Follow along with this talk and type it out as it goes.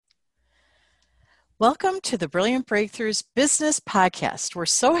Welcome to the Brilliant Breakthroughs Business Podcast. We're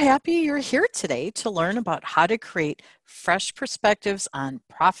so happy you're here today to learn about how to create fresh perspectives on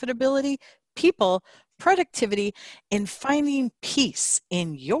profitability, people, productivity, and finding peace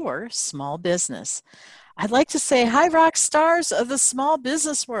in your small business. I'd like to say hi, rock stars of the small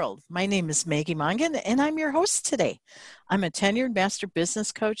business world. My name is Maggie Mongan, and I'm your host today. I'm a tenured master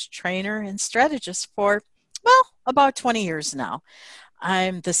business coach, trainer, and strategist for, about 20 years now.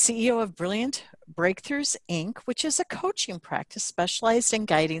 I'm the CEO of Brilliant Breakthroughs, Inc., which is a coaching practice specialized in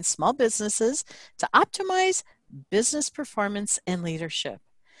guiding small businesses to optimize business performance and leadership.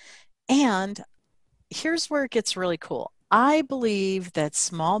 And here's where it gets really cool. I believe that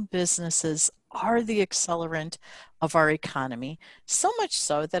small businesses are the accelerant of our economy, so much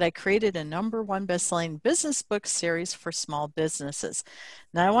so that I created a #1 best-selling business book series for small businesses.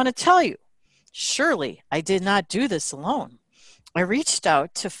 Now, I want to tell you, surely I did not do this alone. I reached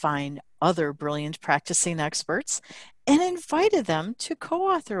out to find other brilliant practicing experts and invited them to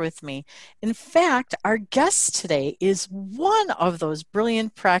co-author with me. In fact, our guest today is one of those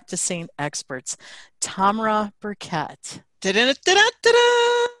brilliant practicing experts, Tamara Burkett.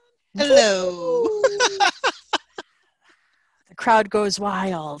 Da-da-da-da-da-da. Hello. The crowd goes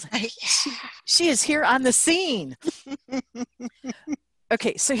wild. She is here on the scene.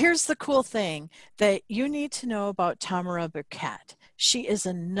 Okay, so here's the cool thing that you need to know about Tamara Burkett. She is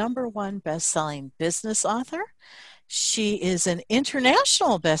a #1 best-selling business author. She is an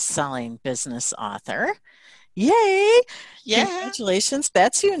international best-selling business author. Yay! Yeah. Congratulations,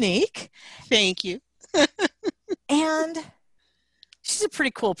 that's unique. Thank you. And she's a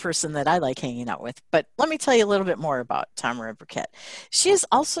pretty cool person that I like hanging out with. But let me tell you a little bit more about Tamara Burkett. She is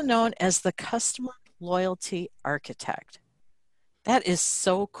also known as the Customer Loyalty Architect. That is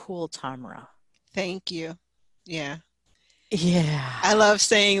so cool, Tamara. Thank you. Yeah. Yeah. I love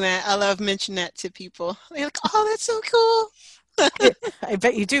saying that. I love mentioning that to people. They're like, oh, that's so cool. I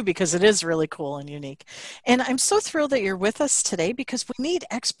bet you do, because it is really cool and unique. And I'm so thrilled that you're with us today, because we need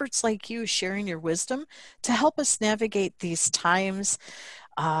experts like you sharing your wisdom to help us navigate these times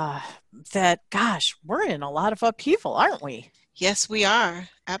that, gosh, we're in a lot of upheaval, aren't we? Yes, we are.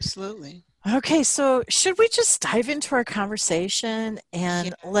 Absolutely. Okay, so should we just dive into our conversation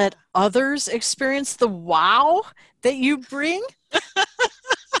and let others experience the wow that you bring?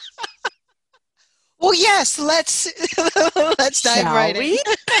 Well, yes, let's dive right in.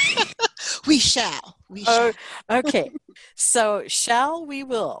 We shall. We shall. Okay, so shall we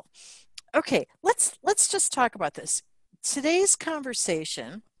will. Okay, let's just talk about this. Today's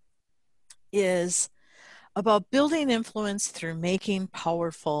conversation is about building influence through making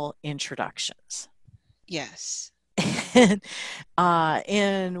powerful introductions. Yes. And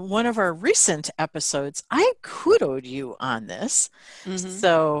in one of our recent episodes, I kudoed you on this. Mm-hmm.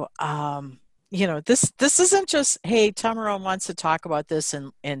 So, this isn't just, hey, Tamara wants to talk about this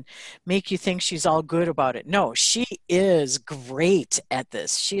and make you think she's all good about it. No, she is great at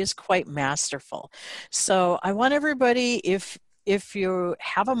this. She is quite masterful. So I want everybody, if you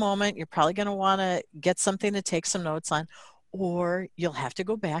have a moment, you're probably going to want to get something to take some notes on, or you'll have to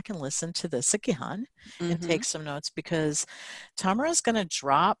go back and listen to this again and take some notes, because Tamara's going to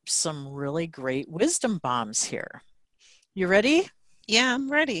drop some really great wisdom bombs here. You ready? Yeah, I'm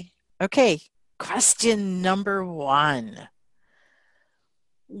ready. Okay, question #1.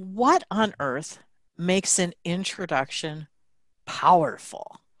 What on earth makes an introduction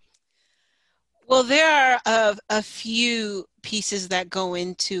powerful? Well, there are a few pieces that go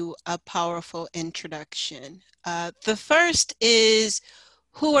into a powerful introduction. The first is,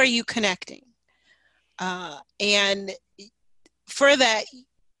 who are you connecting? And for that,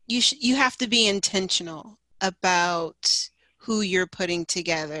 you have to be intentional about who you're putting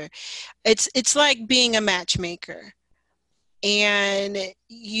together. It's like being a matchmaker, and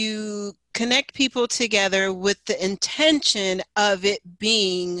you connect people together with the intention of it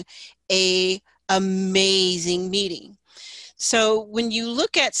being a amazing meeting. So when you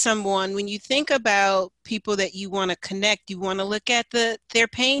look at someone, when you think about people that you want to connect, you want to look at their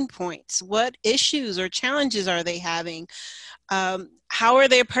pain points. What issues or challenges are they having? How are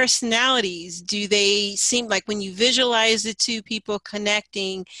their personalities? Do they seem like, when you visualize the two people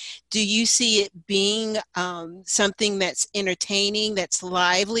connecting, do you see it being something that's entertaining, that's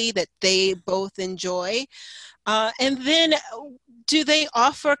lively, that they both enjoy? And then, do they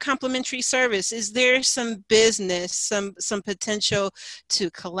offer complimentary service? Is there some business, some potential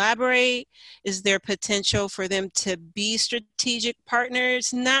to collaborate? Is there potential for them to be strategic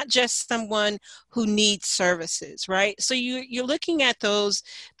partners, not just someone who needs services, right? So you're looking at those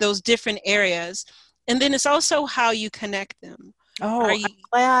different areas. And then it's also how you connect them. Are Oh, I'm you?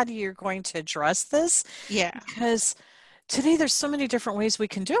 glad you're going to address this Yeah. because today there's so many different ways we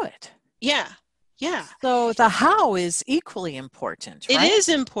can do it. Yeah. Yeah. So the how is equally important, It right? is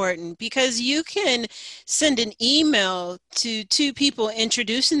important because you can send an email to two people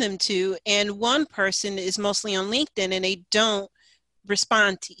introducing them to, and one person is mostly on LinkedIn and they don't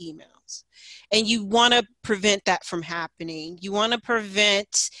respond to emails. And you want to prevent that from happening. You want to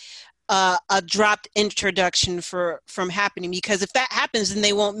prevent a dropped introduction from happening, because if that happens, then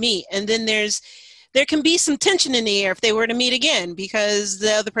they won't meet, and then there can be some tension in the air if they were to meet again because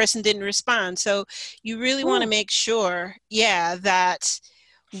the other person didn't respond. So you really want to Ooh, make sure, yeah, that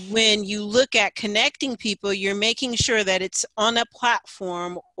when you look at connecting people, you're making sure that it's on a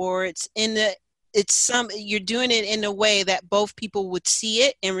platform, or you're doing it in a way that both people would see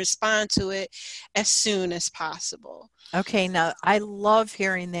it and respond to it as soon as possible. okay. Now I love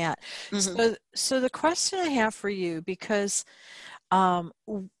hearing that. Hmm. So the question I have for you, because um,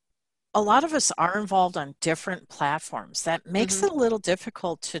 a lot of us are involved on different platforms. That makes Hmm. it a little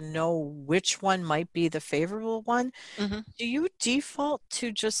difficult to know which one might be the favorable one. Hmm. Do you default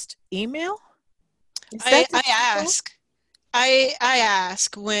to just email? Is I, that the I default? ask. I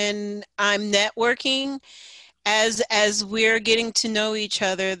ask when I'm networking, as we're getting to know each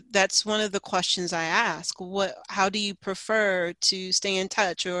other. That's one of the questions I ask. How do you prefer to stay in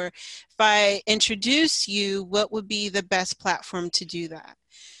touch? Or if I introduce you, what would be the best platform to do that?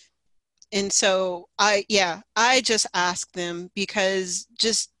 And so I just ask them, because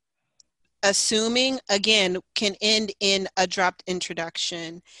just assuming again can end in a dropped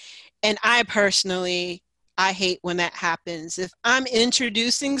introduction. And I personally, I hate when that happens. If I'm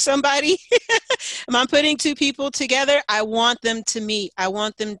introducing somebody, if I'm putting two people together, I want them to meet. I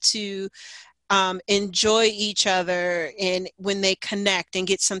want them to enjoy each other, and when they connect and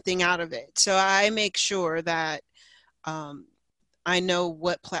get something out of it. So I make sure that um, I know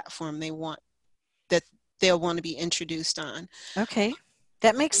what platform that they'll want to be introduced on. Okay.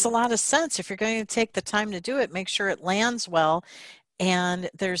 That makes a lot of sense. If you're going to take the time to do it, make sure it lands well and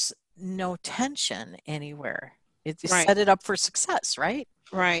there's no tension anywhere. You Right. set it up for success, right?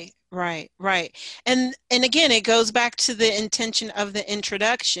 Right, right, right. And again, it goes back to the intention of the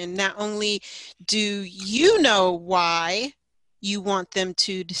introduction. Not only do you know why you want them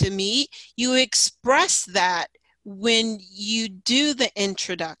to meet, you express that when you do the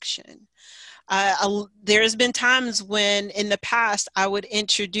introduction. There's been times when in the past I would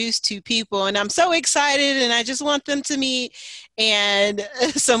introduce two people and I'm so excited and I just want them to meet, and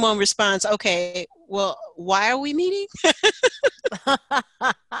someone responds, okay, well, why are we meeting?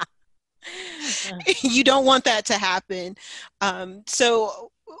 You don't want that to happen.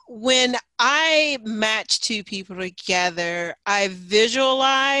 So when I match two people together, I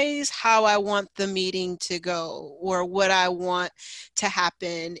visualize how I want the meeting to go or what I want to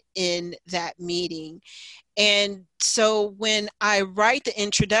happen in that meeting. And so when I write the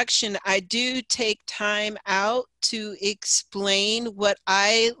introduction, I do take time out to explain what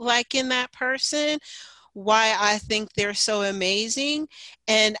I like in that person, why I think they're so amazing.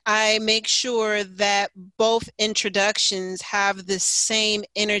 And I make sure that both introductions have the same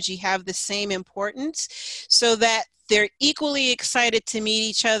energy, have the same importance, so that they're equally excited to meet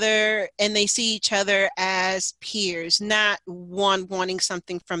each other and they see each other as peers, not one wanting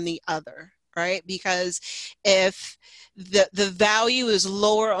something from the other. Right? Because if the value is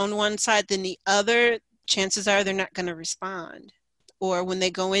lower on one side than the other, chances are they're not going to respond, or when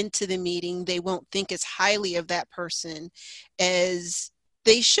they go into the meeting, they won't think as highly of that person as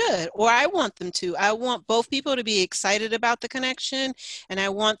they should, or I want them to. I want both people to be excited about the connection, and I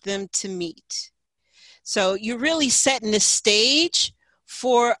want them to meet. So you're really setting the stage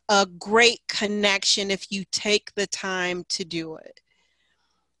for a great connection if you take the time to do it.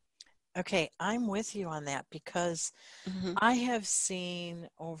 Okay, I'm with you on that because Mm-hmm. I have seen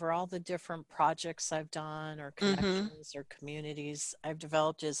over all the different projects I've done or Mm-hmm. connections or communities I've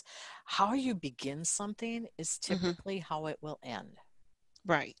developed is how you begin something is Mm-hmm. typically how it will end.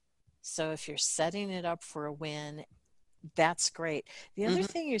 Right. So if you're setting it up for a win, that's great. The other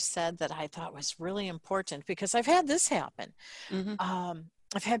Mm-hmm. thing you said that I thought was really important because I've had this happen. Mm-hmm.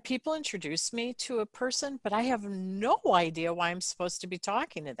 I've had people introduce me to a person, but I have no idea why I'm supposed to be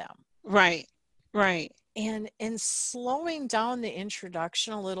talking to them. Right. Right. And in slowing down the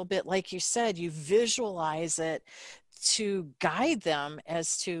introduction a little bit, like you said, you visualize it to guide them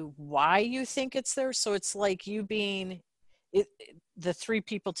as to why you think it's there. So it's like you being the three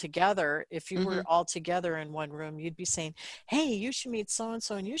people together. If you Mm-hmm. were all together in one room, you'd be saying, hey, you should meet so and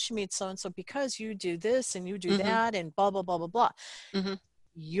so, and you should meet so and so because you do this and you do Mm-hmm. that, and blah, blah, blah, blah, blah. Mm-hmm.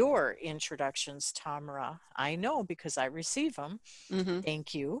 your introductions, Tamara, I know because I receive them. Mm-hmm.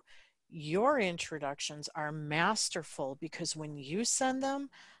 Thank you. Your introductions are masterful because when you send them,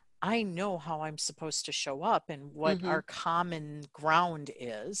 I know how I'm supposed to show up and what Mm-hmm. our common ground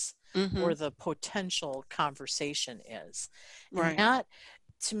is Mm-hmm. or the potential conversation is. And Right. that,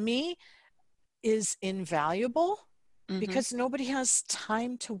 to me, is invaluable Mm-hmm. because nobody has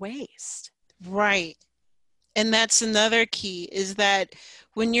time to waste. Right. And that's another key is that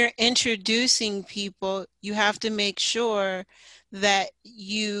when you're introducing people, you have to make sure that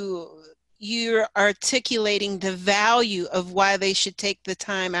you're articulating the value of why they should take the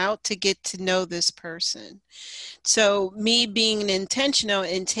time out to get to know this person. So me being intentional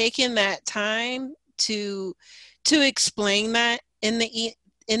and taking that time to explain that in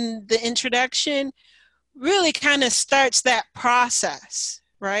the introduction really kind of starts that process,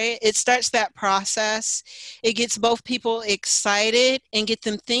 right? It starts that process. It gets both people excited and get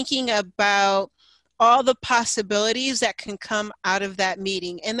them thinking about all the possibilities that can come out of that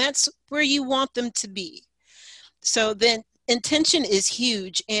meeting. And that's where you want them to be. So then intention is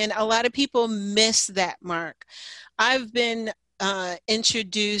huge, and a lot of people miss that mark. I've been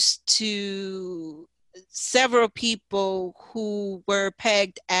introduced to several people who were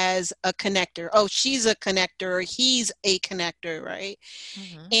pegged as a connector. Oh, she's a connector, or he's a connector, right?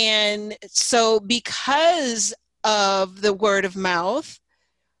 Mm-hmm. And so, because of the word of mouth,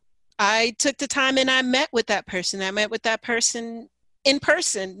 I took the time and I met with that person. I met with that person in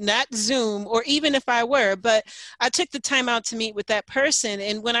person, not Zoom, or even if I were, but I took the time out to meet with that person.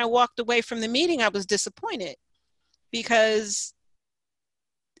 And when I walked away from the meeting, I was disappointed because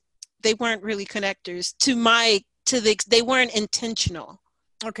they weren't really connectors they weren't intentional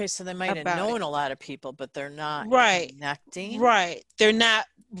Okay, so they might have about it. known a lot of people, but they're not Right. connecting. Right. They're not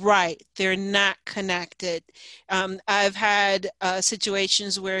right. They're not connected. I've had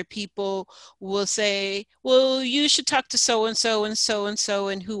situations where people will say, well, you should talk to so and so and so and so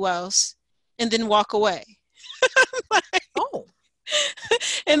and who else, and then walk away. Oh,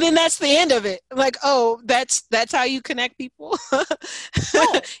 And then that's the end of it. I'm like, oh, that's how you connect people.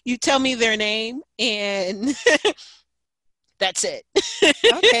 oh, You tell me their name and that's it.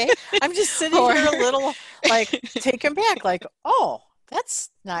 okay. I'm just sitting Or here a little like taken back, like, oh, that's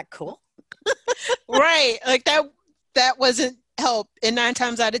not cool. right, like that wasn't help. And 9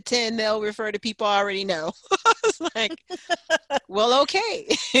 times out of 10, they'll refer to people I already know. It's like, well,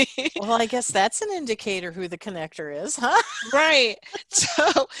 okay. Well, I guess that's an indicator who the connector is, huh? Right.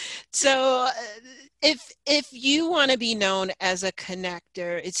 So, so if you want to be known as a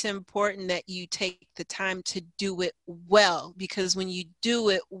connector, it's important that you take the time to do it well, because when you do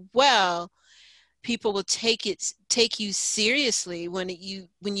it well, people will take you seriously when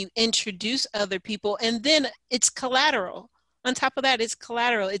you introduce other people, and then it's collateral. On top of that, it's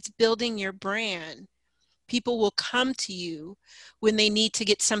collateral. It's building your brand. People will come to you when they need to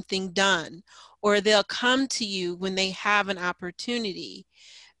get something done, or they'll come to you when they have an opportunity,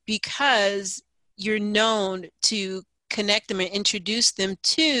 because you're known to connect them and introduce them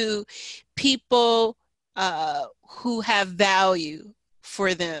to people who have value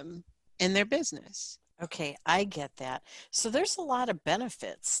for them in their business. Okay, I get that. So there's a lot of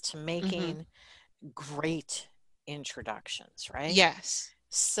benefits to Mm-hmm. making great introductions, right? Yes.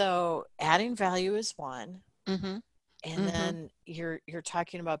 So adding value is one, Mm-hmm. and Mm-hmm. then you're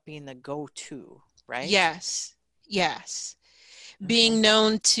talking about being the go-to, right? Yes. Yes. Okay. Being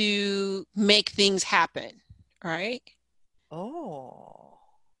known to make things happen, right? Oh,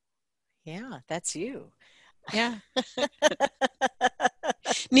 yeah, that's you. Yeah.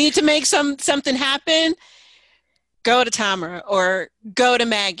 Need to make something happen? Go to Tamara or go to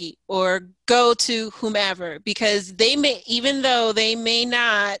Maggie or go to whomever, because they may, even though they may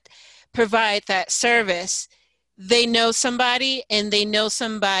not provide that service, they know somebody, and they know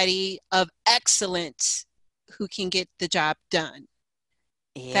somebody of excellence who can get the job done.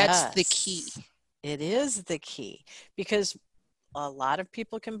 That's the key. Yes, it is the key because a lot of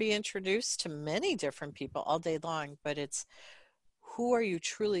people can be introduced to many different people all day long, but it's who are you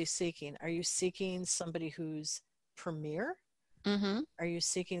truly seeking? Are you seeking somebody who's premier? Mm-hmm. Are you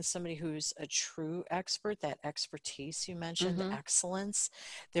seeking somebody who's a true expert? That expertise you mentioned, Mm-hmm. excellence.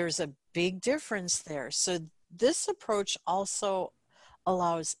 There's a big difference there. So, this approach also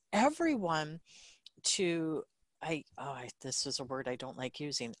allows everyone to, this is a word I don't like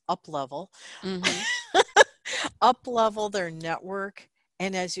using, up level, Mm-hmm. up level their network.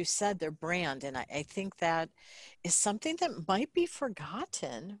 And as you said, their brand. And I think that is something that might be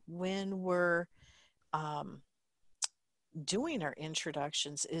forgotten when we're um, doing our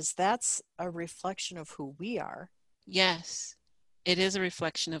introductions is that's a reflection of who we are. Yes. It is a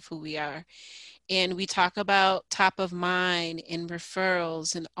reflection of who we are. And we talk about top of mind and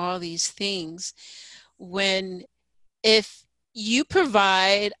referrals and all these things. When if you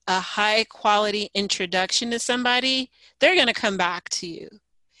provide a high quality introduction to somebody, they're going to come back to you.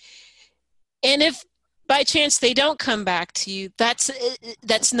 And if by chance they don't come back to you,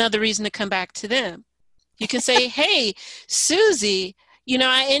 that's another reason to come back to them. You can say, hey, Susie,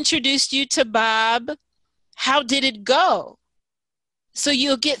 I introduced you to Bob. How did it go? So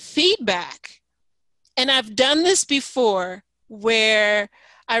you'll get feedback. And I've done this before where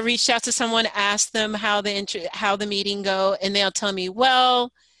I reached out to someone, asked them how the meeting go, and they'll tell me,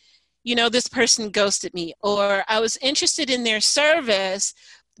 well, this person ghosted me, or I was interested in their service,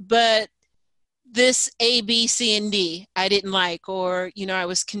 but this A, B, C, and D I didn't like, or, I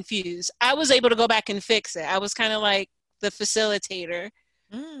was confused. I was able to go back and fix it. I was kind of like the facilitator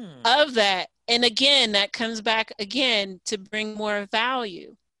of that. And again, that comes back again to bring more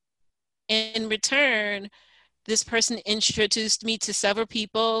value. In return, this person introduced me to several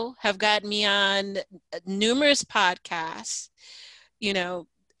people, have gotten me on numerous podcasts.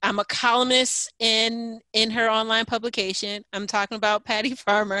 I'm a columnist in her online publication. I'm talking about Patty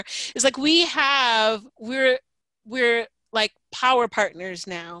Farmer. It's like we're like power partners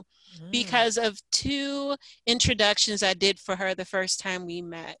now because of 2 introductions I did for her the first time we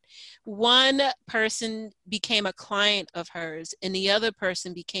met. One person became a client of hers, and the other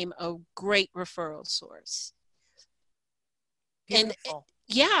person became a great referral source. Beautiful.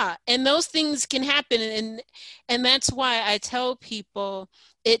 And those things can happen. And that's why I tell people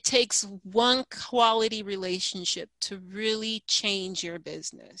it takes one quality relationship to really change your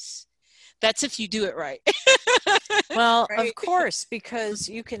business. That's if you do it right. Well, right? Of course, because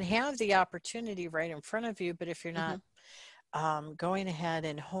you can have the opportunity right in front of you, but if you're not going ahead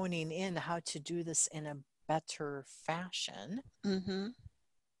and honing in how to do this in a better fashion,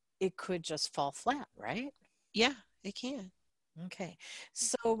 it could just fall flat, right? Yeah, it can. Okay.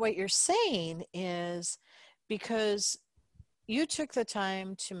 So what you're saying is, because you took the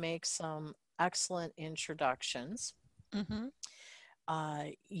time to make some excellent introductions,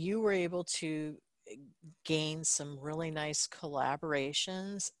 you were able to gain some really nice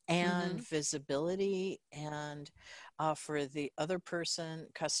collaborations and visibility, and for the other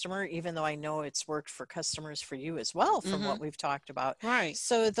customer, even though I know it's worked for customers for you as well from what we've talked about. Right.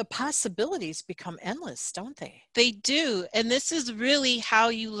 So the possibilities become endless, don't they? They do. And this is really how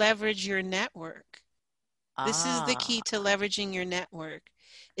you leverage your network. This is the key to leveraging your network,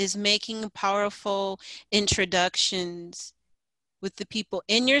 is making powerful introductions with the people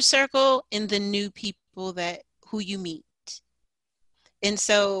in your circle and the new people who you meet. And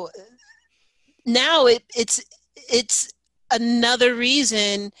so now it's another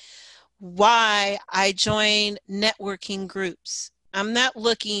reason why I join networking groups. I'm not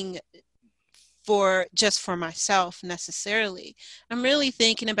looking just for myself necessarily. I'm really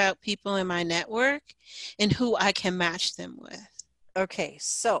thinking about people in my network and who I can match them with. Okay,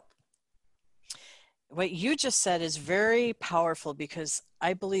 so what you just said is very powerful, because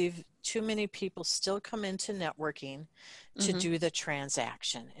I believe too many people still come into networking to do the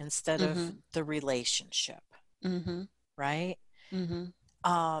transaction instead of the relationship, right?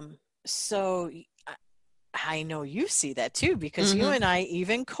 So I know you see that too, because you and I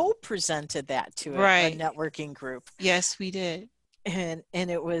even co-presented that to a networking group. Yes, we did. And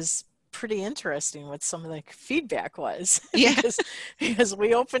it was pretty interesting what some of the feedback was. Yeah. because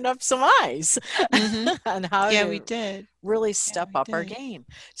we opened up some eyes on how we did really step up our game.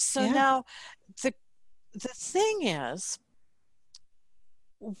 So now the thing is,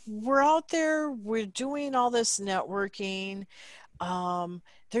 we're out there, we're doing all this networking.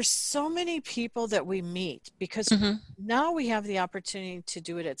 There's so many people that we meet, because now we have the opportunity to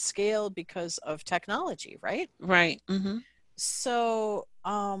do it at scale because of technology, right? Right. So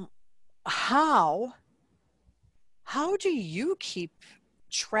how do you keep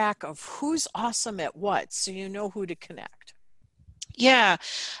track of who's awesome at what, so you know who to connect? Yeah,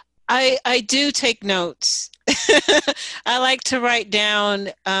 I do take notes. I like to write down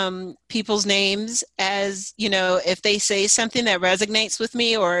people's names, as if they say something that resonates with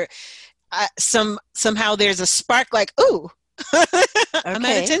me, or somehow there's a spark, like, ooh, I'm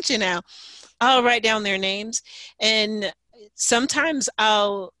at attention now. I'll write down their names, and sometimes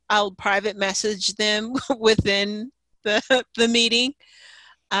I'll private message them within the meeting.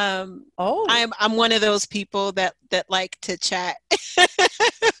 I'm one of those people that like to chat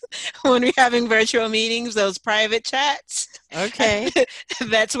when we're having virtual meetings, those private chats. Okay.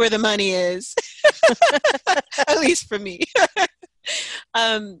 That's where the money is. At least for me.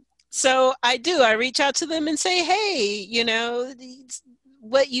 So I do. I reach out to them and say, hey,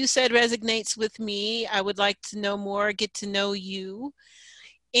 what you said resonates with me. I would like to know more, get to know you.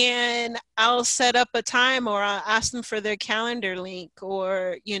 And I'll set up a time, or I'll ask them for their calendar link,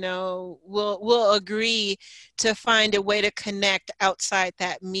 or we'll agree to find a way to connect outside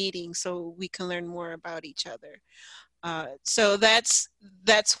that meeting so we can learn more about each other. So that's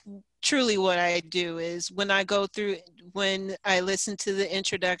truly what I do, is when I listen to the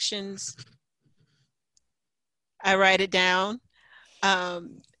introductions, I write it down.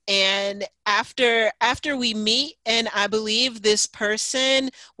 And after we meet, and I believe this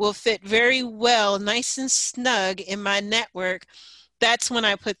person will fit very well, nice and snug in my network, that's when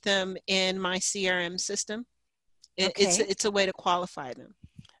I put them in my CRM system. Okay. It's a way to qualify them.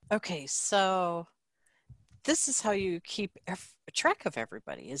 Okay, so this is how you keep track of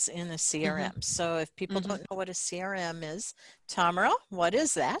everybody, is in a CRM. Mm-hmm. So if people Mm-hmm. don't know what a CRM is, Tamara, what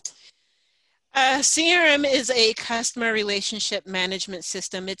is that? CRM is a customer relationship management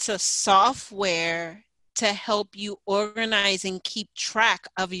system. It's a software to help you organize and keep track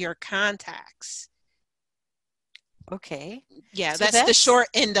of your contacts. Okay. Yeah, So that's the short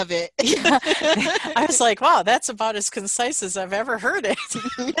end of it. Yeah. I was like, wow, that's about as concise as I've ever heard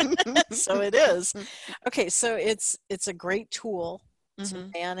it. So it is. Okay, so it's a great tool to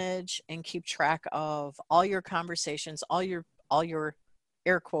manage and keep track of all your conversations, all your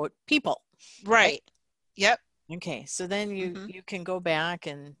air quote people. Right. Yep. Okay, so then you can go back,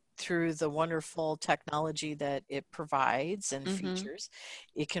 and through the wonderful technology that it provides and features,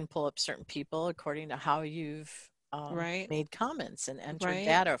 it can pull up certain people according to how you've Right. made comments and entered Right.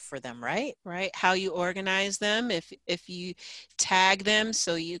 data for them, right? Right. How you organize them, if you tag them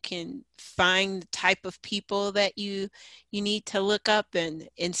so you can find the type of people that you need to look up and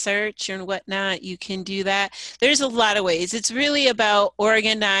in search and whatnot, you can do that. There's a lot of ways. It's really about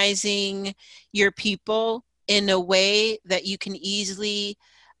organizing your people in a way that you can easily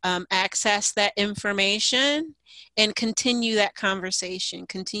access that information and continue that conversation,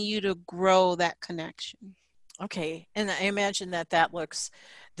 continue to grow that connection. Okay, and I imagine that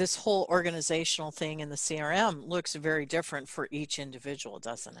this whole organizational thing in the CRM looks very different for each individual,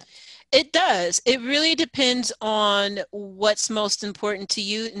 doesn't it? It does. It really depends on what's most important to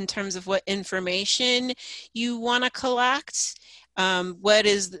you in terms of what information you want to collect,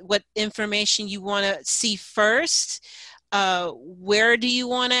 what information you want to see first, where do you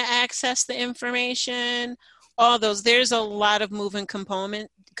want to access the information, all those. There's a lot of moving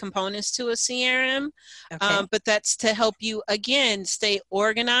components to a CRM, Okay. but that's to help you, again, stay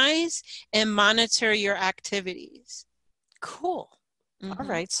organized and monitor your activities. Cool. All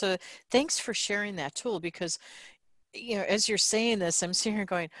right. So thanks for sharing that tool, because, as you're saying this, I'm sitting here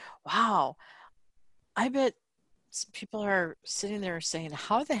going, wow, I bet people are sitting there saying,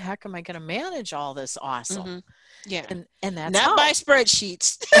 how the heck am I going to manage all this awesome? Yeah. And that's not how. by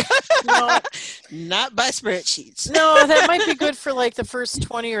spreadsheets. No, not by spreadsheets. no, that might be good for like the first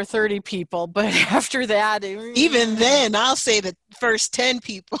 20 or 30 people, but after that, even then, I'll say the first 10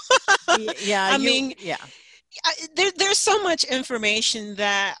 people. Yeah. There's so much information,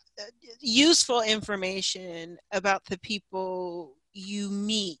 that useful information about the people you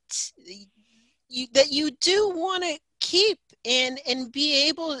meet, that you do want to keep and be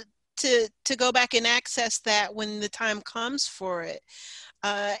able to go back and access that when the time comes for it.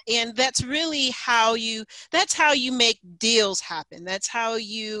 And that's really that's how you make deals happen. That's how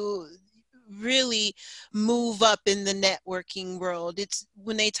you really move up in the networking world. It's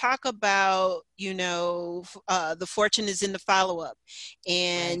when they talk about, the fortune is in the follow-up,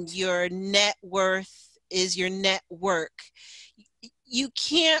 and Right. your net worth is your network. You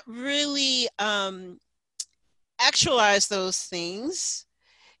can't really actualize those things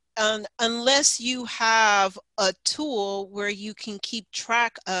unless you have a tool where you can keep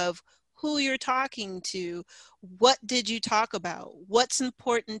track of who you're talking to, what did you talk about, what's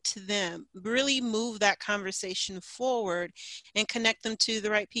important to them, really move that conversation forward and connect them to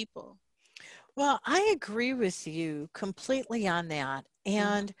the right people. Well, I agree with you completely on that.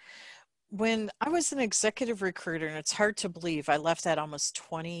 And when I was an executive recruiter, and it's hard to believe, I left that almost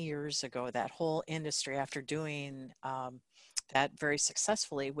 20 years ago, that whole industry, after doing that very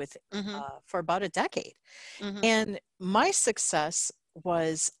successfully for about a decade. And my success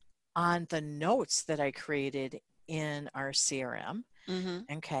was on the notes that I created in our CRM,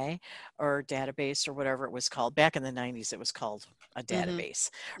 okay, or database, or whatever it was called. Back in the 90s, it was called a database,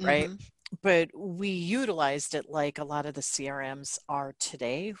 right? But we utilized it like a lot of the CRMs are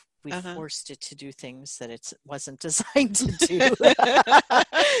today. We forced it to do things that it wasn't designed to do.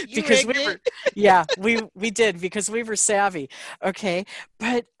 You Because rigged it. Yeah, we did because we were savvy. Okay.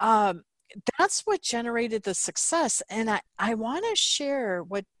 But that's what generated the success. And I want to share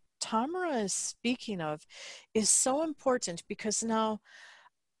what Tamara is speaking of is so important because now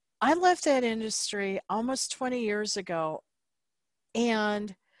I left that industry almost 20 years ago,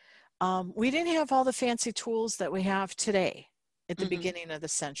 and we didn't have all the fancy tools that we have today at the Mm-hmm. beginning of the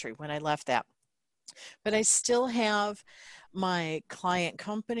century when I left that. But I still have my client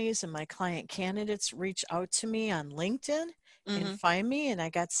companies and my client candidates reach out to me on LinkedIn and Mm-hmm. find me, and I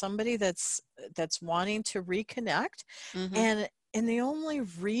got somebody that's wanting to reconnect. Mm-hmm. And the only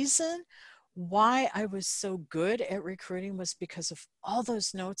reason why I was so good at recruiting was because of all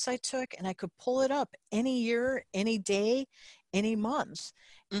those notes I took, and I could pull it up any year, any day, any month,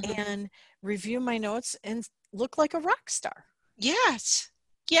 Mm-hmm. and review my notes and look like a rock star. Yes,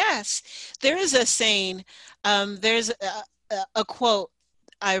 yes. There is a saying, there's a quote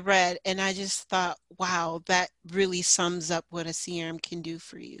I read, and I just thought, wow, that really sums up what a CRM can do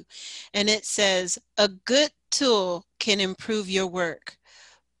for you. And it says, a good tool can improve your work,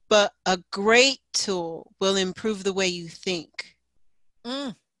 but a great tool will improve the way you think.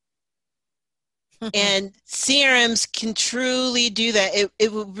 Mm. And CRMs can truly do that.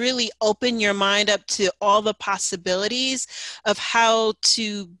 It will really open your mind up to all the possibilities of how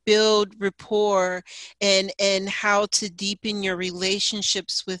to build rapport and how to deepen your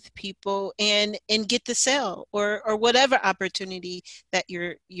relationships with people and get the sale or whatever opportunity that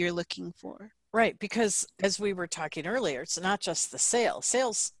you're looking for. Right, because as we were talking earlier, it's not just the sales.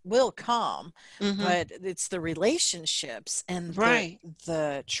 Sales will come, Mm-hmm. but it's the relationships, and Right.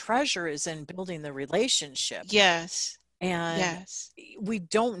 the treasure is in building the relationship. Yes. And Yes. we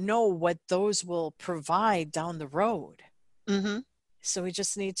don't know what those will provide down the road. Mm-hmm. So we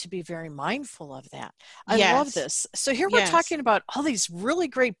just need to be very mindful of that. I love Yes. this. So here we're Yes. talking about all these really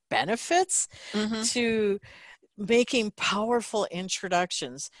great benefits Mm-hmm. to making powerful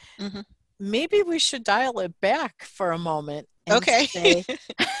introductions. Mm-hmm. Maybe we should dial it back for a moment and Okay. say,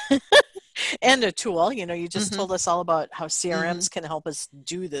 and a tool, you just Mm-hmm. told us all about how Mm-hmm. CRMs can help us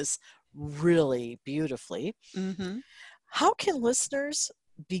do this really beautifully. Mm-hmm. How can listeners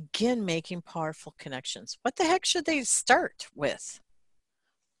begin making powerful connections? What the heck should they start with?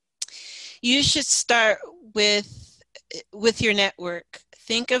 You should start with your network.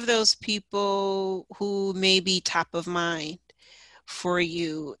 Think of those people who may be top of mind for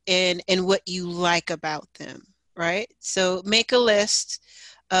you and what you like about them, right? So make a list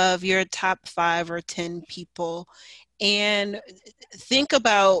of your top 5 or 10 people and think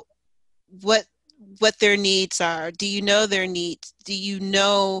about what what their needs are. Do you know their needs? Do you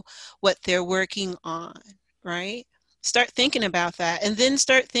know what they're working on, right? Start thinking about that and then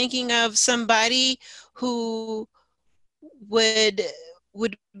start thinking of somebody who would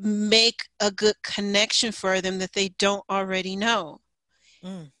would make a good connection for them that they don't already know.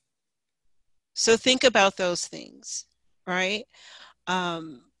 Mm. So think about those things, right?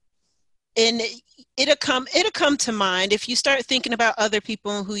 Um, and it'll come to mind if you start thinking about other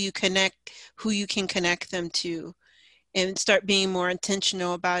people who you can connect them to, and start being more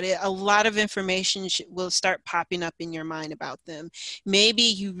intentional about it. A lot of information will start popping up in your mind about them. Maybe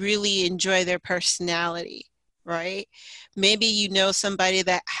you really enjoy their personality, right? Maybe you know somebody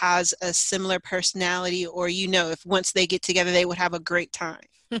that has a similar personality, or if once they get together they would have a great time,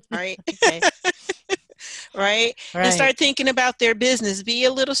 right? Okay. Right? And Right. start thinking about their business. Be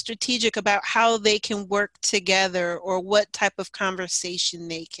a little strategic about how they can work together or what type of conversation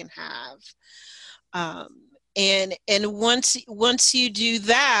they can have. And once you do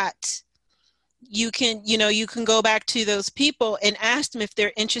that, you can go back to those people and ask them if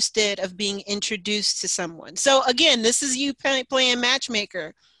they're interested of being introduced to someone. So again, this is you playing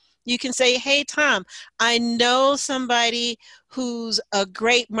matchmaker. You can say, hey, Tom, I know somebody who's a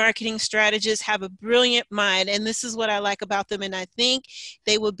great marketing strategist, have a brilliant mind, and this is what I like about them, and I think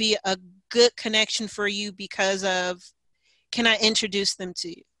they would be a good connection for you because of, can I introduce them to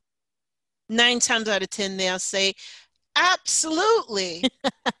you? 9 times out of 10, they'll say, absolutely.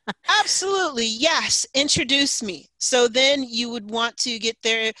 Absolutely. Yes. Introduce me. So then you would want to get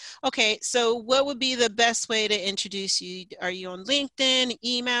there. Okay. So what would be the best way to introduce you? Are you on LinkedIn,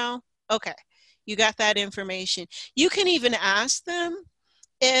 email? Okay. You got that information. You can even ask them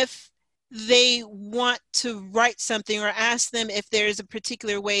if they want to write something, or ask them if there's a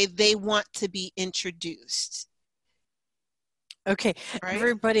particular way they want to be introduced. Okay. Right?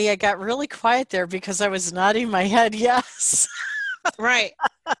 Everybody, I got really quiet there because I was nodding my head yes. Right.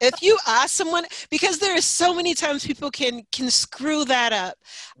 If you ask someone, because there are so many times people can screw that up.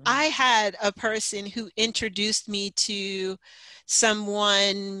 I had a person who introduced me to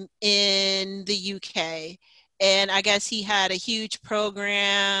someone in the UK, and I guess he had a huge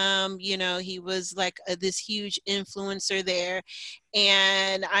program, he was like this huge influencer there,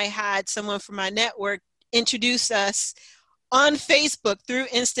 and I had someone from my network introduce us on Facebook through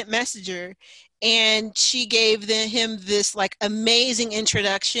Instant Messenger, and she gave him this like amazing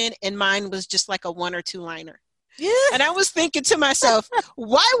introduction, and mine was just like a 1 or 2 liner. Yeah. And I was thinking to myself,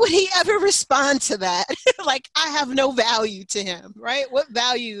 why would he ever respond to that? Like, I have no value to him, right? What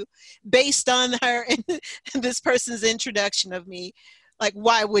value based on her and this person's introduction of me? Like,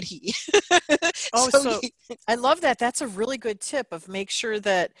 why would he? So I love that. That's a really good tip of make sure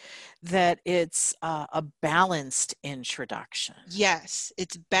that it's a balanced introduction. Yes,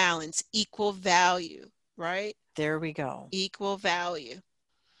 it's balance, equal value, right? There we go. Equal value.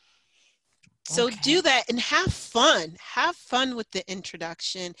 So do that and have fun. Have fun with the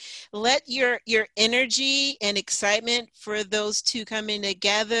introduction. Let your energy and excitement for those two coming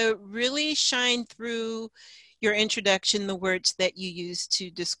together really shine through your introduction, the words that you use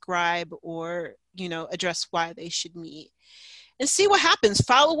to describe or, address why they should meet. And see what happens.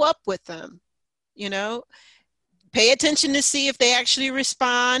 Follow up with them. Pay attention to see if they actually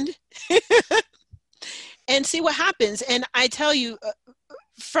respond and see what happens. And I tell you,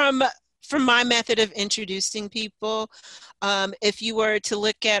 from my method of introducing people, if you were to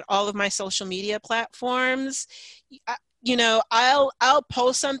look at all of my social media platforms, I'll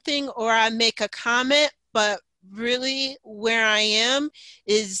post something or I make a comment, but really where I am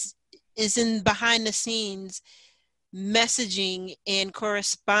is in behind the scenes messaging and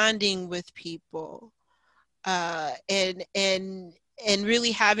corresponding with people, and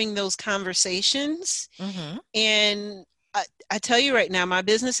really having those conversations. Mm-hmm. And I tell you right now, my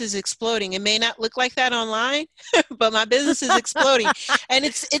business is exploding. It may not look like that online, but my business is exploding. And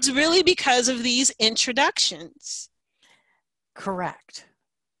it's really because of these introductions. Correct.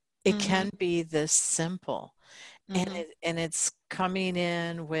 It can be this simple. And it's coming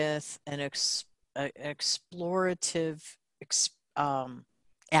in with an explorative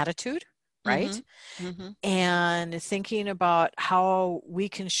attitude, right? And thinking about how we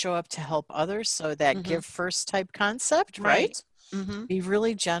can show up to help others. So that give first type concept, right? Be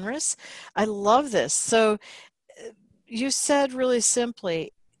really generous. I love this. So you said really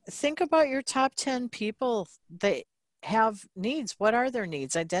simply, think about your top 10 people that have needs. What are their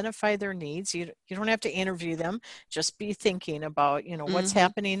needs? Identify their needs. You don't have to interview them. Just be thinking about, what's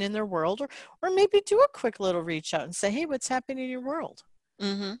happening in their world, or maybe do a quick little reach out and say, hey, what's happening in your world?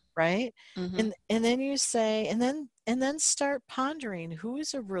 Right? And then you say, and then start pondering who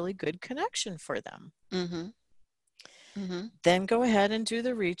is a really good connection for them. Then go ahead and do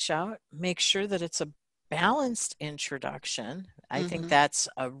the reach out. Make sure that it's a balanced introduction. I think that's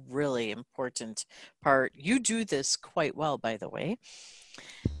a really important part. You do this quite well, by the way.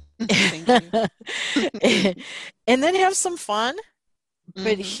 Thank you. And then have some fun.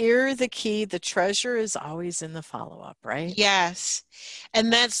 But here the key, the treasure is always in the follow-up, right? Yes.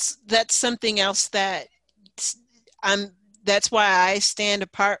 And that's something else that that's why I stand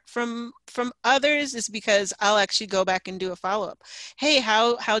apart from others, is because I'll actually go back and do a follow-up. Hey,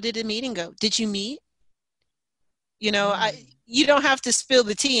 how did the meeting go? Did you meet? You don't have to spill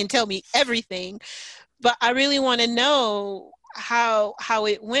the tea and tell me everything, but I really want to know how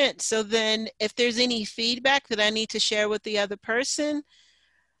it went. So then if there's any feedback that I need to share with the other person,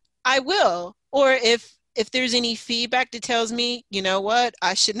 I will. Or if there's any feedback that tells me, you know what,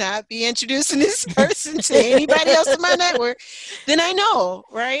 I should not be introducing this person to anybody else in my network, then I know,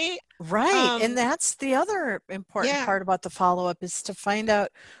 right? Right. And that's the other important part about the follow-up, is to find out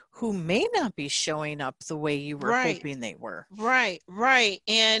who may not be showing up the way you were hoping they were. Right.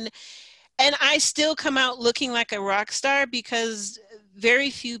 And I still come out looking like a rock star because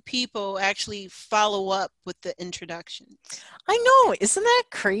very few people actually follow up with the introductions. I know. Isn't that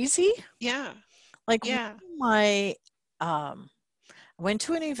crazy? Yeah. Like, I went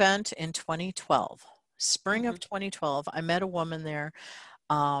to an event in 2012, spring of 2012. I met a woman there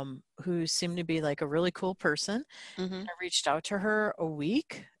who seemed to be like a really cool person. I reached out to her a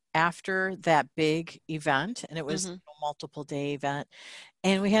week after that big event, and it was a multiple day event.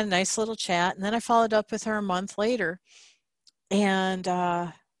 And we had a nice little chat. And then I followed up with her a month later. And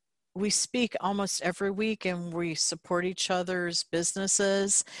we speak almost every week, and we support each other's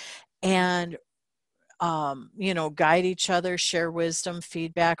businesses and, guide each other, share wisdom,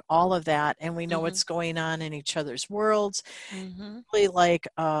 feedback, all of that. And we know what's going on in each other's worlds. Really like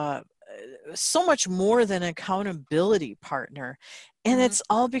so much more than an accountability partner. And Mm-hmm. it's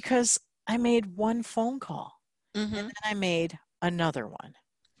all because I made one phone call and Mm-hmm. then I made another one.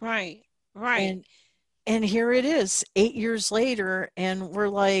 Right. Right. And and here it is 8 years later, and we're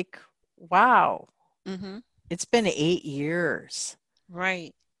like, wow, Mm-hmm. it's been 8 years.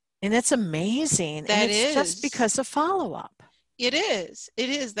 Right. And it's amazing. And That it's just is. because of follow-up. It is. It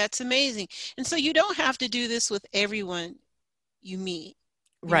is. That's amazing. And so you don't have to do this with everyone you meet.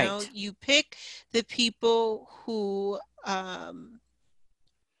 You know, Right. you pick the people who,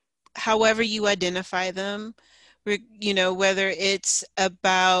 however you identify them, you know, whether it's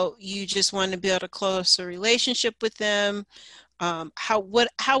about you just want to build a closer relationship with them,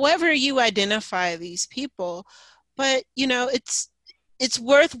 however you identify these people, but you know, it's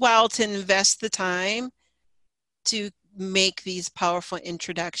worthwhile to invest the time to make these powerful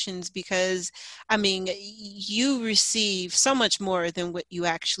introductions, because I mean, you receive so much more than what you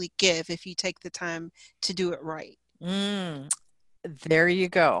actually give if you take the time to do it right. Mm, there you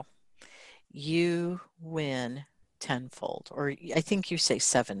go. You win tenfold, or I think you say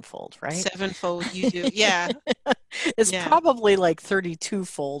sevenfold, right? Sevenfold, you do. Yeah. It's Yeah. probably like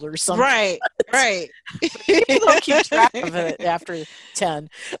 32-fold or something. Right. Right. People don't keep track of it after 10.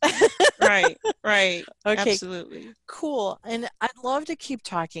 Right. Right. Okay, Absolutely. cool. And I'd love to keep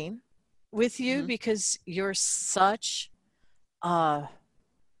talking with you Hmm. because you're such a,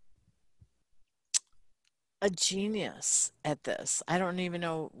 a genius at this. I don't even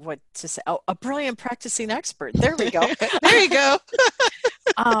know what to say. Oh, a brilliant practicing expert. There we go. There you go.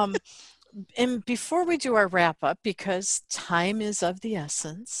 Um, and before we do our wrap up, because time is of the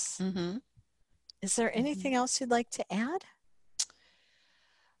essence, Hmm. is there Hmm. anything else you'd like to add?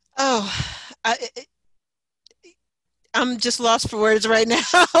 Oh, I, I'm just lost for words right now.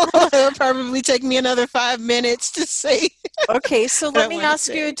 It'll probably take me another 5 minutes to say Okay, so what I let me want to ask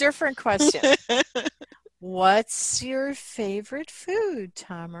you a say. different question. What's your favorite food,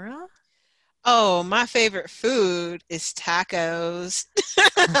 Tamara? Oh, my favorite food is tacos.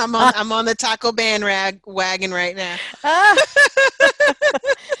 I'm on the taco wagon right now. Ah,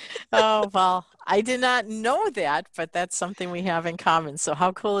 oh, well, I did not know that, but that's something we have in common. So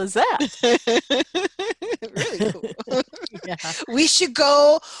how cool is that? Really cool. Yeah. We should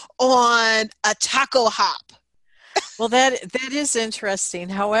go on a taco hop. Well, that is interesting.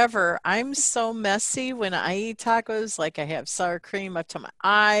 However, I'm so messy when I eat tacos, like I have sour cream up to my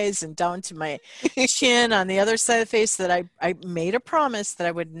eyes and down to my chin on the other side of the face, that I made a promise that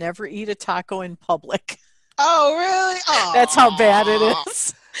I would never eat a taco in public. Oh, really? That's how bad it Oh,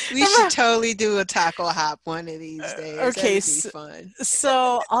 is. we should totally do a taco hop one of these days. Okay, That'd be fun.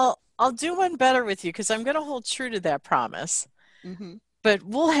 so I'll do one better with you because I'm going to hold true to that promise. Hmm. But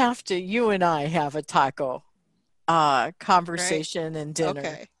we'll have to, you and I, have a taco Right? conversation and dinner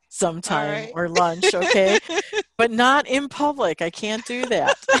Okay. All sometime, right. or lunch, okay? But not in public. I can't do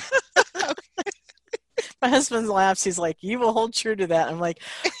that. My husband laughs. He's like, "You will hold true to that." I'm like,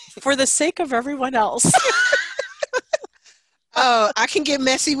 "For the sake of everyone else." Oh, I can get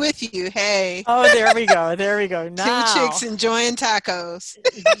messy with you. Hey, Oh, there we go. There we go. two chicks Now, enjoying tacos.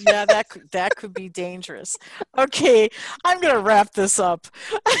 yeah, that could be dangerous. Okay, I'm gonna wrap this up,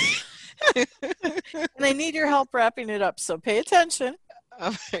 and I need your help wrapping it up. So pay attention.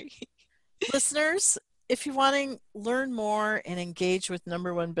 All right. Listeners, if you want to learn more and engage with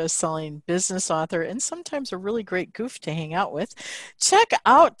number one best-selling business author and sometimes a really great goof to hang out with, check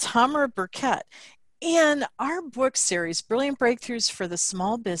out Tamara Burkett. In our book series, Brilliant Breakthroughs for the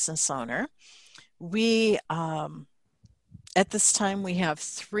Small Business Owner, we at this time we have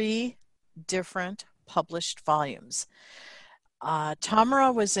 3 different published volumes.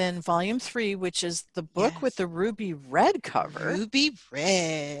 Tamara was in volume 3, which is the book with Yes. the ruby red cover. Ruby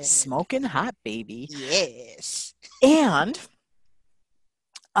red. Smoking hot, baby. Yes. And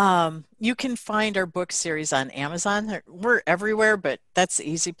you can find our book series on Amazon. We're everywhere, but that's the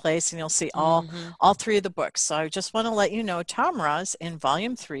easy place, and you'll see Hmm. all 3 of the books. So I just want to let you know Tamara's in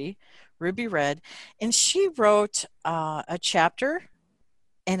volume 3, Ruby Red, and she wrote a chapter,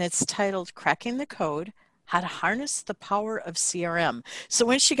 and it's titled Cracking the Code: How to Harness the Power of CRM. So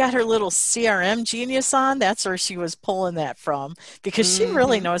when she got her little CRM genius on, that's where she was pulling that from, because she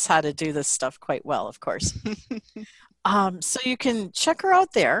really Hmm. knows how to do this stuff quite well, of course. So you can check her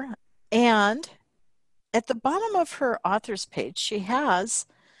out there. And at the bottom of her author's page, she has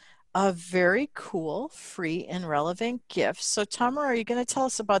a very cool, free, and relevant gift. So, Tamara, are you going to tell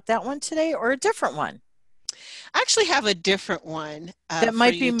us about that one today or a different one? I actually have a different one That for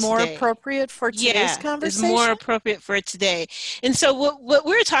might be you more today. appropriate for today's Yeah, is more conversation? appropriate for today. And so what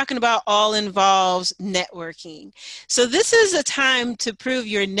we're talking about all involves networking. So this is a time to prove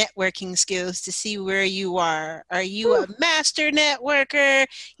your networking skills to see where you are. Are you Whew. a master networker?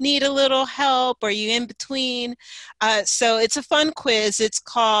 Need a little help? Are you in between? So it's a fun quiz. It's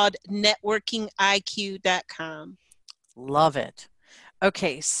called networkingiq.com. Love it.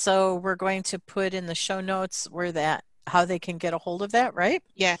 Okay, so we're going to put in the show notes where that how they can get a hold of that, right?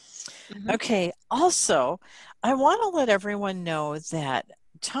 Yes. Mhm. Okay, also, I want to let everyone know that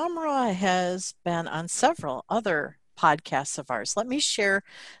Tamra has been on several other podcasts of ours. Let me share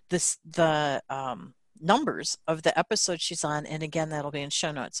the numbers of the episodes she's on, and again, that'll be in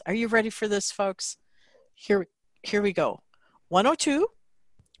show notes. Are you ready for this, folks? Here, here we go. 102,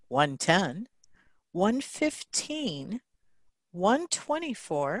 110, 115,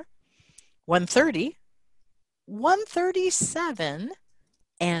 124, 130, 137,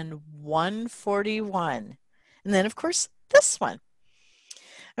 and 141. And then, of course, this one.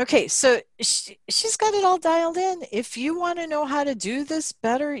 Okay, so she's got it all dialed in. If you want to know how to do this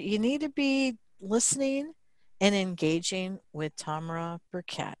better, you need to be listening and engaging with Tamara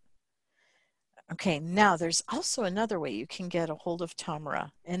Burkett. Okay, now there's also another way you can get a hold of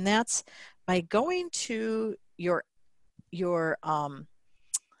Tamara, and that's by going to your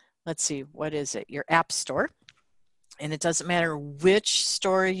let's see, what is it? Your app store. And it doesn't matter which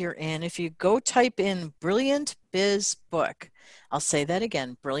store you're in. If you go type in Brilliant Biz Book, I'll say that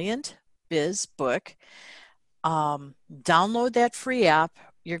again, Brilliant Biz Book. Download that free app.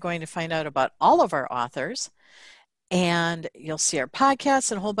 You're going to find out about all of our authors, and you'll see our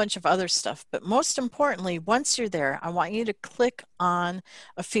podcasts and a whole bunch of other stuff. But most importantly, once you're there, I want you to click on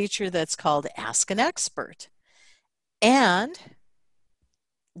a feature that's called Ask an Expert and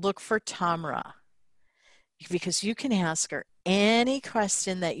look for Tamra, because you can ask her any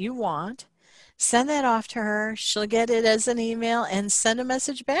question that you want. Send that off to her. She'll get it as an email and send a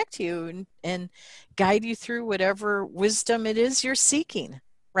message back to you and guide you through whatever wisdom it is you're seeking.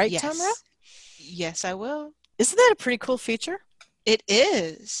 Right, Tamra? Yes. Yes, I will. Isn't that a pretty cool feature? It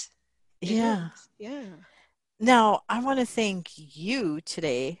is. It Yeah. is. Yeah. Now, I want to thank you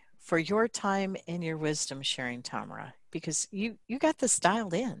today for your time and your wisdom sharing, Tamara, because you got this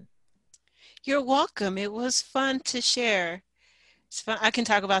dialed in. You're welcome. It was fun to share. It's fun. I can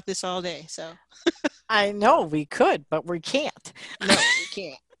talk about this all day, so I know we could, but we can't. no, we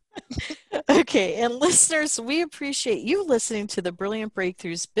can't. Okay, and listeners, we appreciate you listening to the Brilliant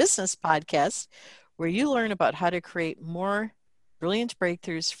Breakthroughs Business Podcast, where you learn about how to create more brilliant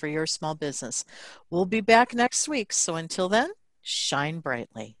breakthroughs for your small business. We'll be back next week, so until then, shine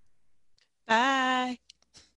brightly. Bye.